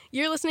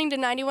You're listening to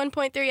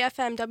 91.3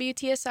 FM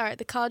WTSR at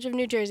the College of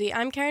New Jersey.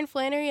 I'm Karen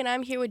Flannery, and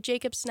I'm here with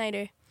Jacob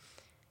Snyder.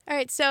 All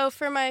right, so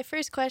for my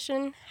first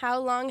question, how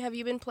long have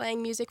you been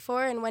playing music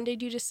for, and when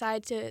did you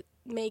decide to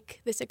make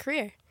this a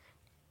career?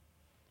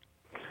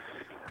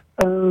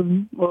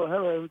 Well,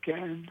 hello,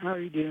 Karen. How are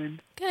you doing?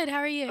 Good, how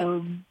are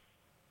you?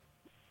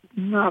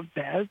 Not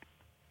bad.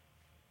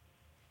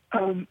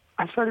 I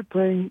started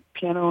playing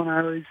piano when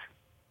I was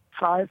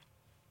 5,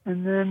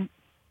 and then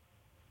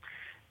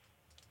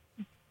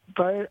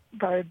by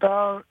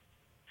about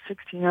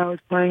 16 I was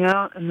playing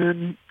out, and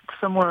then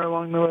somewhere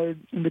along the way,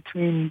 in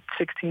between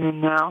 16 and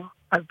now,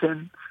 I've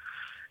been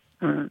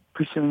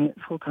pursuing it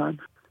full time.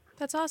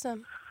 That's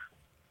awesome.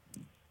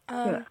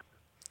 Yeah.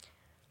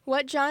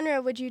 What genre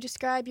would you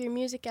describe your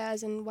music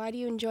as, and why do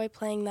you enjoy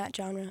playing that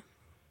genre?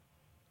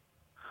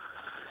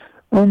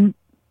 I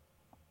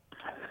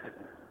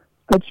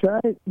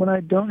try when I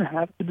don't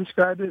have to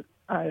describe it.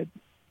 I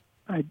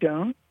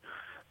don't.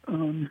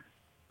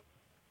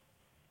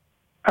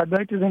 I'd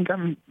like to think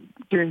I'm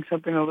doing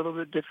something a little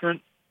bit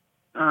different.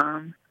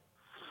 I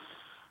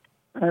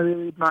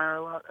really admire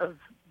a lot of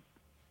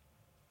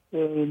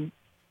the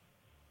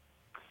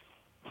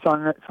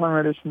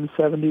songwriters from the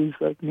 '70s,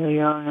 like Neil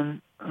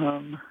Young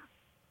and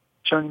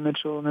Joni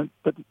Mitchell,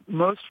 but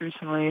most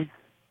recently,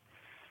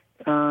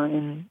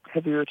 in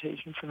heavy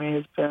rotation for me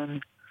has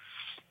been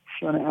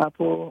Fiona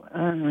Apple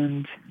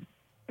and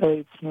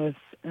Elliott Smith,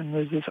 and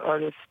there's this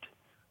artist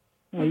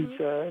who's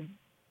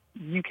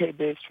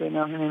UK-based right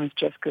now. Her name is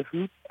Jessica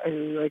Hoop. I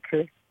really like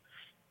her.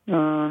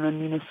 And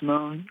Nina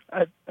Simone.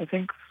 I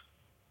think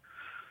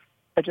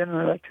I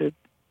generally like to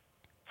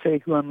say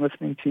who I'm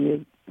listening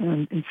to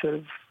instead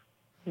of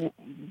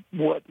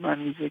what my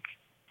music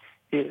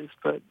is,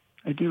 but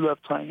I do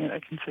love playing it.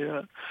 I can say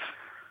that.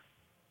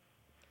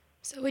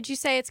 So would you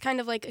say it's kind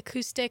of like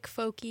acoustic,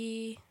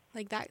 folky,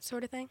 like that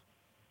sort of thing?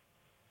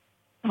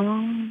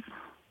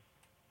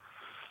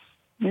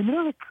 Maybe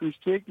not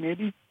acoustic.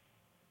 Maybe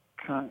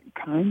kind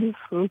of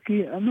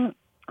folky. I'm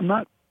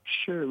not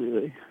sure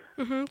really.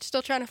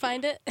 Still trying to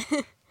find it?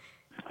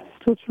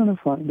 Still trying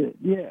to find it.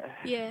 Yeah.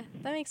 Yeah,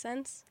 that makes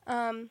sense.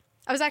 I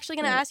was actually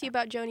going to ask you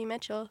about Joni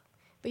Mitchell,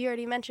 but you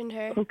already mentioned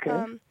her.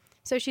 Okay.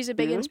 So she's a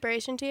big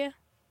inspiration to you?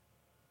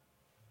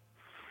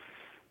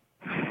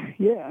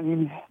 Yeah, I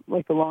mean,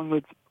 like along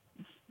with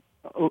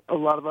a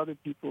lot of other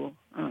people,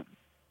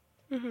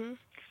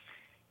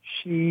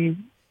 she,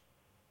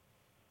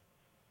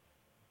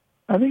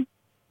 I think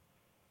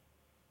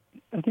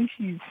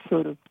she's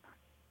sort of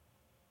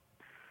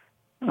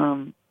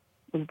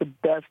was the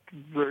best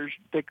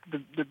version,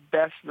 the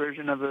best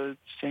version of a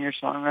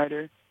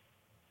singer-songwriter.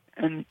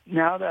 And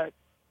now that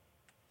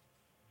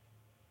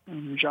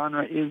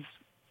genre is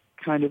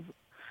kind of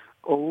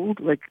old,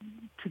 like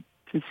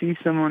to see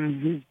someone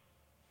who's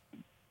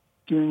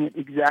doing it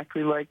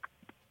exactly like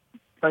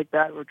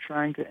that or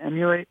trying to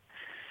emulate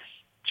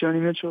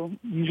Joni Mitchell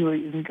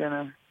usually isn't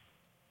gonna.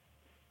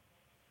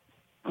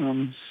 I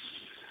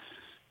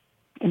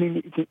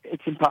mean,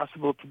 it's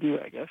impossible to do,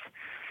 I guess.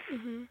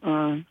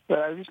 But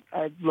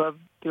I love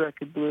the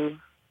record Blue,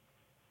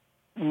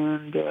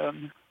 and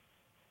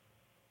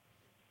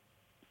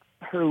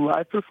her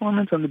live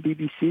performance on the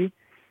BBC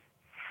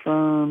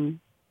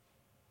from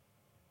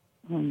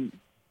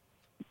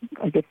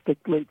I guess the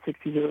late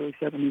 '60s, early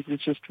 '70s is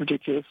just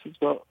ridiculous as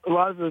well. A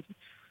lot of the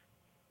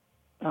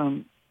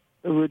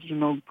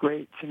original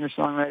great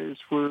singer-songwriters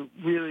were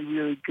really,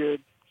 really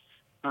good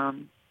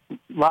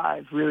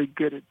live, really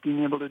good at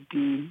being able to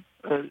do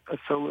a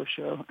solo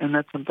show, and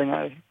that's something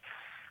I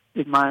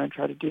admire and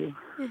try to do.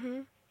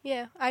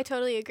 Yeah, I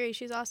totally agree.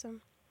 She's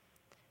awesome.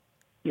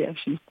 Yeah,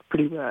 she's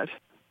pretty rad.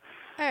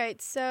 All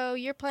right, so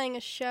you're playing a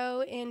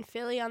show in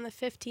Philly on the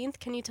 15th.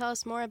 Can you tell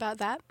us more about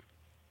that?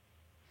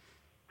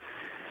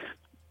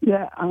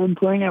 Yeah, I'm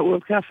playing at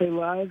World Cafe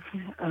Live.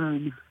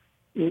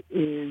 It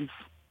is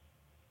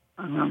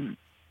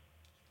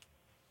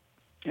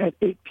at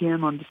 8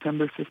 p.m. on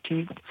December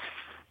 15th,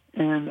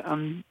 and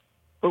I'm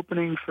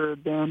opening for a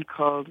band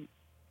called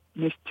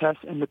Miss Tess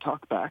and the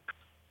Talkbacks.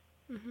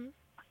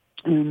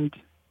 And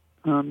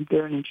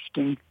they're an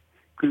interesting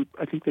group.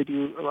 I think they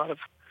do a lot of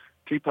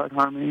 3-part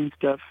harmony and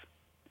stuff,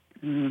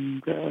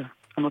 and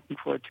I'm looking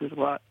forward to it a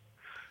lot.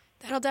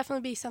 That'll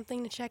definitely be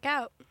something to check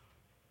out.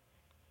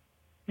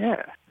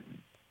 Yeah.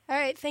 All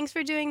right, thanks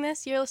for doing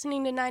this. You're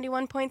listening to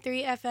 91.3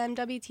 FM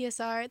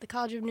WTSR at the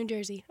College of New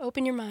Jersey.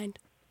 Open your mind.